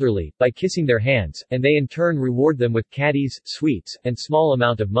the elderly, by kissing their hands, and they in turn reward them with caddies, sweets, and small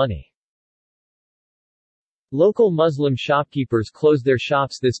amount of money. Local Muslim shopkeepers close their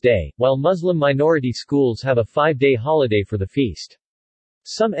shops this day, while Muslim minority schools have a 5-day holiday for the feast.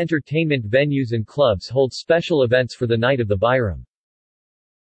 Some entertainment venues and clubs hold special events for the night of the Bayram.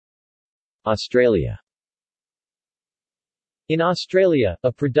 Australia. In Australia,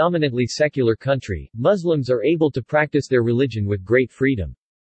 a predominantly secular country, Muslims are able to practice their religion with great freedom.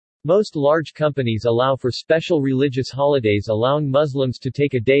 Most large companies allow for special religious holidays, allowing Muslims to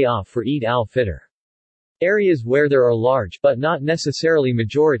take a day off for Eid al-Fitr. Areas where there are large, but not necessarily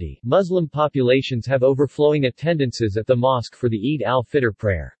majority, Muslim populations have overflowing attendances at the mosque for the Eid al-Fitr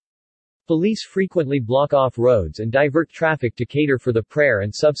prayer. Police frequently block off roads and divert traffic to cater for the prayer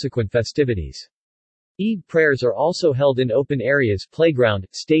and subsequent festivities. Eid prayers are also held in open areas, playground,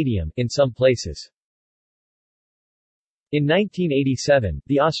 stadium, in some places. In 1987,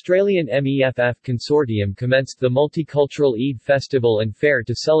 the Australian MEFF Consortium commenced the Multicultural Eid Festival and Fair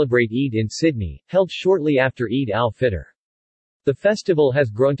to celebrate Eid in Sydney, held shortly after Eid al-Fitr. The festival has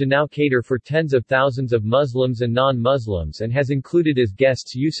grown to now cater for tens of thousands of Muslims and non-Muslims and has included as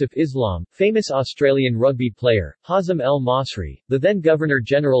guests Yusuf Islam, famous Australian rugby player, Hazem El Masri, the then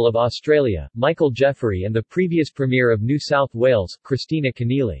Governor-General of Australia, Michael Jeffery, and the previous Premier of New South Wales, Christina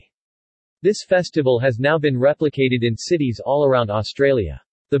Keneally. This festival has now been replicated in cities all around Australia.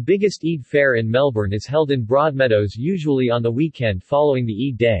 The biggest Eid fair in Melbourne is held in Broadmeadows, usually on the weekend following the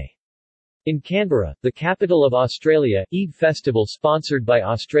Eid day. In Canberra, the capital of Australia, Eid Festival sponsored by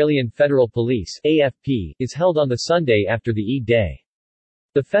Australian Federal Police (AFP) is held on the Sunday after the Eid day.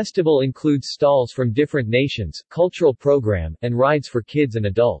 The festival includes stalls from different nations, cultural program, and rides for kids and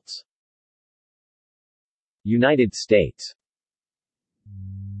adults. United States.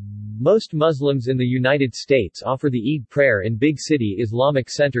 Most Muslims in the United States offer the Eid prayer in big city Islamic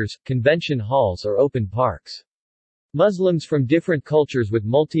centers, convention halls or open parks. Muslims from different cultures with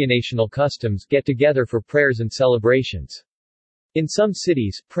multinational customs get together for prayers and celebrations. In some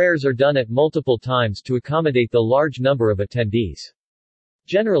cities, prayers are done at multiple times to accommodate the large number of attendees.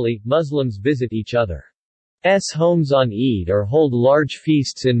 Generally, Muslims visit each other's homes on Eid or hold large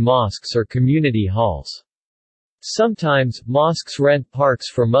feasts in mosques or community halls. Sometimes, mosques rent parks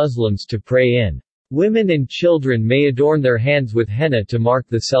for Muslims to pray in. Women and children may adorn their hands with henna to mark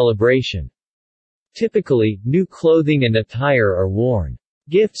the celebration. Typically, new clothing and attire are worn.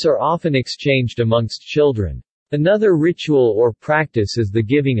 Gifts are often exchanged amongst children. Another ritual or practice is the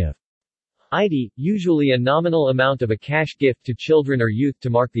giving of Eid, usually a nominal amount of a cash gift to children or youth to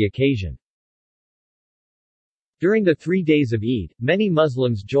mark the occasion. During the 3 days of Eid, many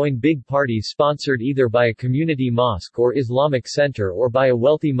Muslims join big parties sponsored either by a community mosque or Islamic center or by a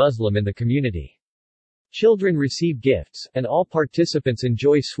wealthy Muslim in the community. Children receive gifts, and all participants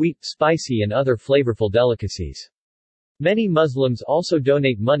enjoy sweet, spicy and other flavorful delicacies. Many Muslims also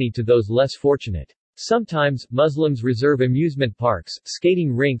donate money to those less fortunate. Sometimes, Muslims reserve amusement parks,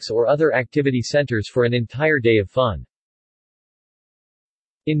 skating rinks or other activity centers for an entire day of fun.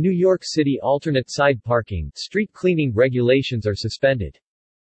 In New York City, alternate side parking, street cleaning regulations are suspended.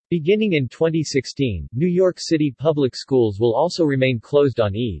 Beginning in 2016, New York City public schools will also remain closed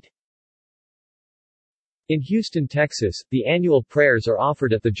on Eid. In Houston, Texas, the annual prayers are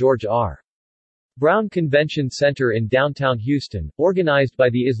offered at the George R. Brown Convention Center in downtown Houston, organized by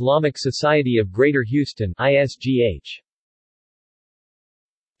the Islamic Society of Greater Houston (ISGH).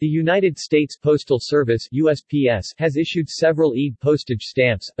 The United States Postal Service (USPS) has issued several Eid postage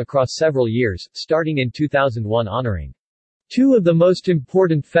stamps, across several years, starting in 2001 honoring two of the most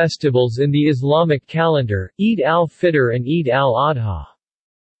important festivals in the Islamic calendar, Eid al-Fitr and Eid al-Adha.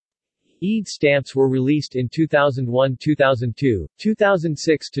 Eid stamps were released in 2001-2002,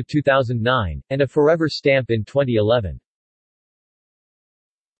 2006-2009, and a Forever stamp in 2011.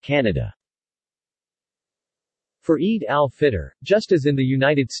 Canada. For Eid al-Fitr, just as in the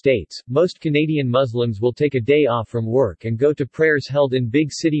United States, most Canadian Muslims will take a day off from work and go to prayers held in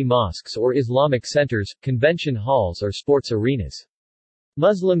big city mosques or Islamic centers, convention halls or sports arenas.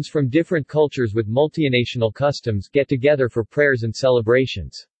 Muslims from different cultures with multinational customs get together for prayers and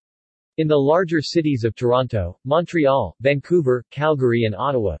celebrations. In the larger cities of Toronto, Montreal, Vancouver, Calgary and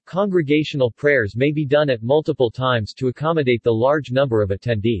Ottawa, congregational prayers may be done at multiple times to accommodate the large number of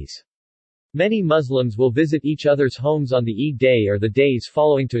attendees. Many Muslims will visit each other's homes on the Eid day or the days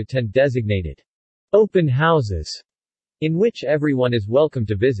following to attend designated open houses, in which everyone is welcome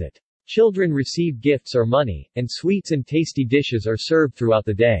to visit. Children receive gifts or money, and sweets and tasty dishes are served throughout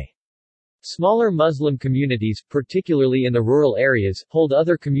the day. Smaller Muslim communities, particularly in the rural areas, hold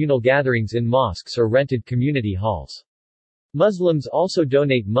other communal gatherings in mosques or rented community halls. Muslims also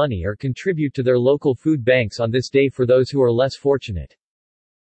donate money or contribute to their local food banks on this day for those who are less fortunate.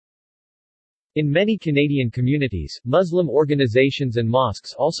 In many Canadian communities, Muslim organizations and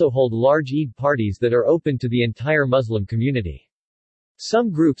mosques also hold large Eid parties that are open to the entire Muslim community.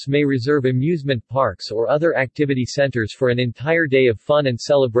 Some groups may reserve amusement parks or other activity centers for an entire day of fun and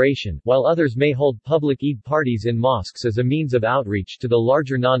celebration, while others may hold public Eid parties in mosques as a means of outreach to the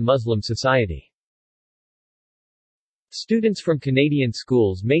larger non-Muslim society. Students from Canadian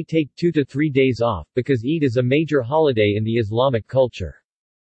schools may take 2 to 3 days off, because Eid is a major holiday in the Islamic culture.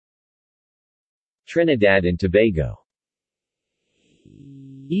 Trinidad and Tobago.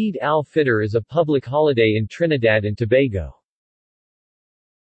 Eid al-Fitr is a public holiday in Trinidad and Tobago.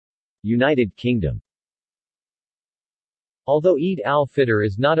 United Kingdom. Although Eid al-Fitr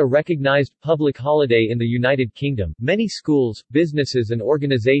is not a recognized public holiday in the United Kingdom, many schools, businesses and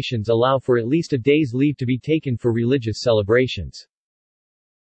organizations allow for at least a day's leave to be taken for religious celebrations.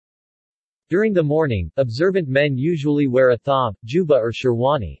 During the morning, observant men usually wear a thob, juba or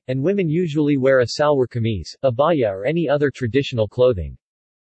sherwani, and women usually wear a salwar kameez, abaya or any other traditional clothing.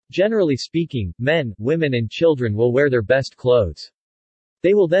 Generally speaking, men, women and children will wear their best clothes.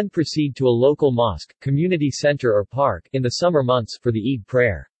 They will then proceed to a local mosque, community center or park in the summer months for the Eid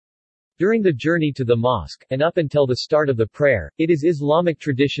prayer. During the journey to the mosque, and up until the start of the prayer, it is Islamic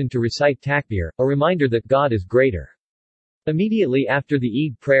tradition to recite takbir, a reminder that God is greater. Immediately after the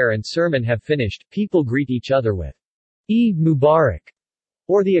Eid prayer and sermon have finished, people greet each other with Eid Mubarak,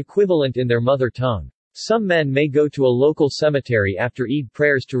 or the equivalent in their mother tongue. Some men may go to a local cemetery after Eid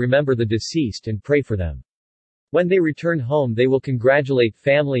prayers to remember the deceased and pray for them. When they return home they will congratulate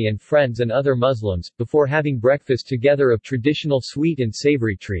family and friends and other Muslims, before having breakfast together of traditional sweet and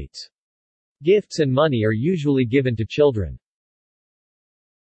savory treats. Gifts and money are usually given to children.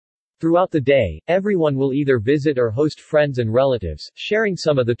 Throughout the day, everyone will either visit or host friends and relatives, sharing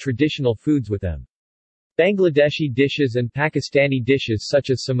some of the traditional foods with them. Bangladeshi dishes and Pakistani dishes such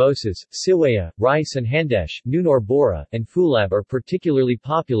as samosas, siwaya, rice and handesh, noon bora, and fulab are particularly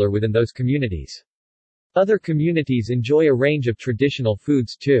popular within those communities. Other communities enjoy a range of traditional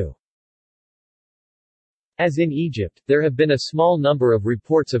foods too. As in Egypt, there have been a small number of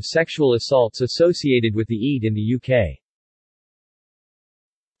reports of sexual assaults associated with the Eid in the UK.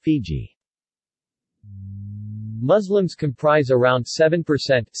 Fiji. Muslims comprise around 7%,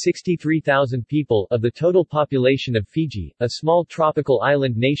 63,000 people, of the total population of Fiji, a small tropical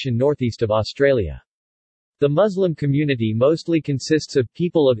island nation northeast of Australia. The Muslim community mostly consists of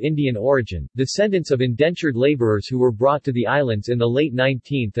people of Indian origin, descendants of indentured labourers who were brought to the islands in the late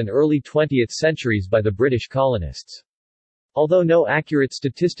 19th and early 20th centuries by the British colonists. Although no accurate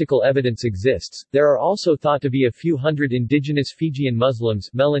statistical evidence exists, there are also thought to be a few hundred indigenous Fijian Muslims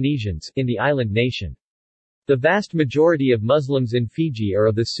Melanesians in the island nation. The vast majority of Muslims in Fiji are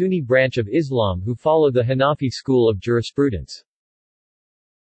of the Sunni branch of Islam who follow the Hanafi school of jurisprudence.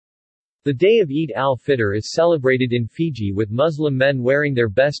 The day of Eid al-Fitr is celebrated in Fiji with Muslim men wearing their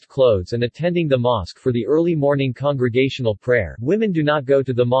best clothes and attending the mosque for the early morning congregational prayer. Women do not go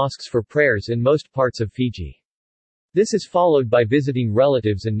to the mosques for prayers in most parts of Fiji. This is followed by visiting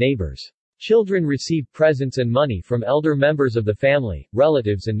relatives and neighbors. Children receive presents and money from elder members of the family,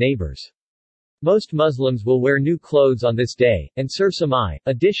 relatives and neighbors. Most Muslims will wear new clothes on this day, and serve samai,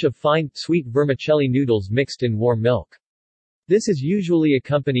 a dish of fine, sweet vermicelli noodles mixed in warm milk. This is usually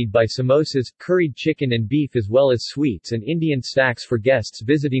accompanied by samosas, curried chicken and beef as well as sweets and Indian snacks for guests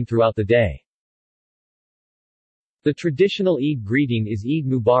visiting throughout the day. The traditional Eid greeting is Eid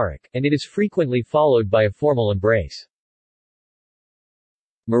Mubarak, and it is frequently followed by a formal embrace.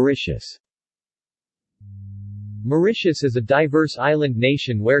 Mauritius. Mauritius is a diverse island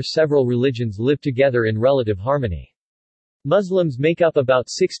nation where several religions live together in relative harmony. Muslims make up about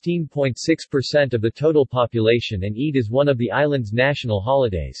 16.6% of the total population and Eid is one of the island's national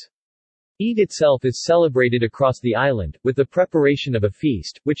holidays. Eid itself is celebrated across the island, with the preparation of a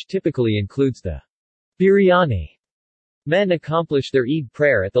feast, which typically includes the biryani. Men accomplish their Eid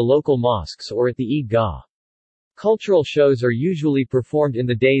prayer at the local mosques or at the Eid Gah. Cultural shows are usually performed in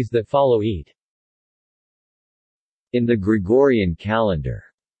the days that follow Eid. In the Gregorian calendar.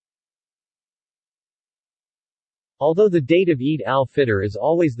 Although the date of Eid al-Fitr is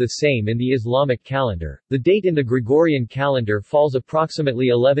always the same in the Islamic calendar, the date in the Gregorian calendar falls approximately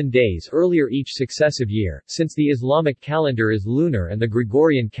 11 days earlier each successive year, since the Islamic calendar is lunar and the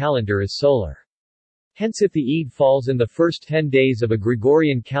Gregorian calendar is solar. Hence if the Eid falls in the first 10 days of a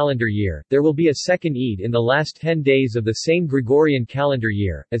Gregorian calendar year, there will be a second Eid in the last 10 days of the same Gregorian calendar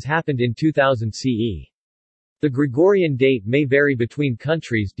year, as happened in 2000 CE. The Gregorian date may vary between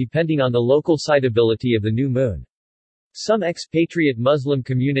countries depending on the local sightability of the new moon. Some expatriate Muslim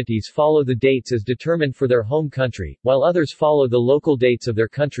communities follow the dates as determined for their home country, while others follow the local dates of their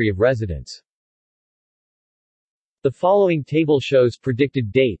country of residence. The following table shows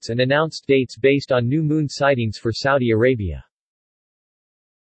predicted dates and announced dates based on new moon sightings for Saudi Arabia.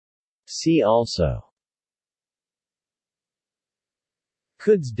 See also: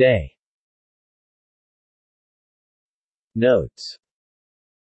 Quds Day. Notes.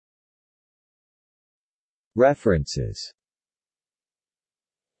 References.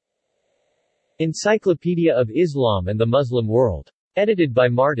 Encyclopedia of Islam and the Muslim World. Edited by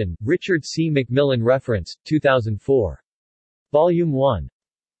Martin, Richard C. Macmillan. Reference, 2004. Volume 1.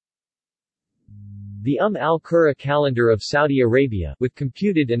 The al-Qura calendar of Saudi Arabia, with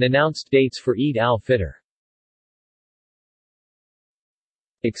computed and announced dates for Eid al-Fitr.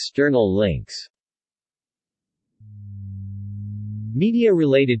 External links. Media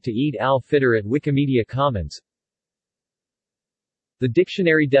related to Eid al-Fitr at Wikimedia Commons. The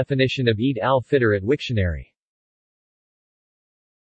dictionary definition of Eid al-Fitr at Wiktionary.